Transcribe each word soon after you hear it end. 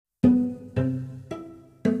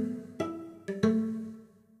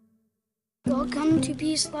Welcome to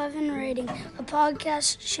Peace, Love, and Writing, a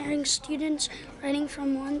podcast sharing students writing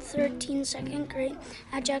from 113 second grade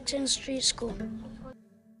at Jackson Street School.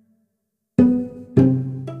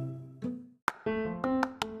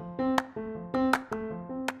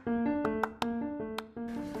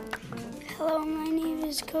 Hello, my name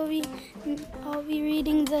is Kobe, and I'll be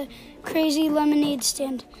reading The Crazy Lemonade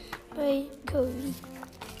Stand by Kobe.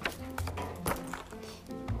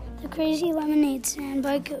 The Crazy Lemonade Stand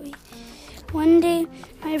by Kobe. One day,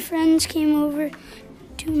 my friends came over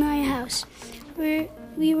to my house.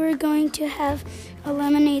 We were going to have a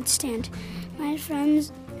lemonade stand. My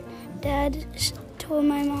friend's dad told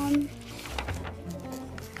my mom,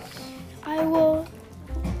 "I will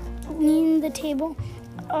lean the table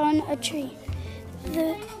on a tree."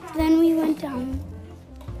 Then we went down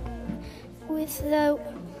with the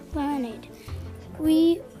lemonade.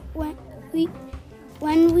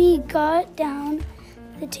 When we got down,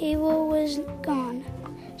 the table was gone.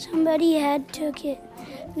 Somebody had took it.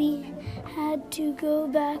 We had to go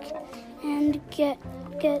back and get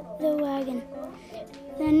the wagon.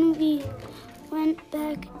 Then we went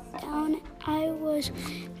back down. I was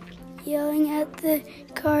yelling at the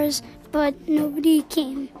cars, but nobody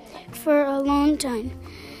came for a long time.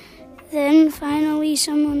 Then finally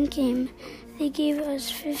someone came. They gave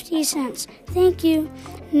us 50 cents. Thank you.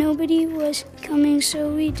 Nobody was coming,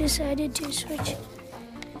 so we decided to switch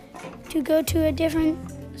to go to a different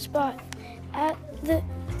spot. At the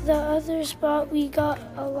other spot, we got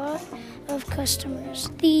a lot of customers.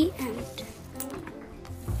 The end.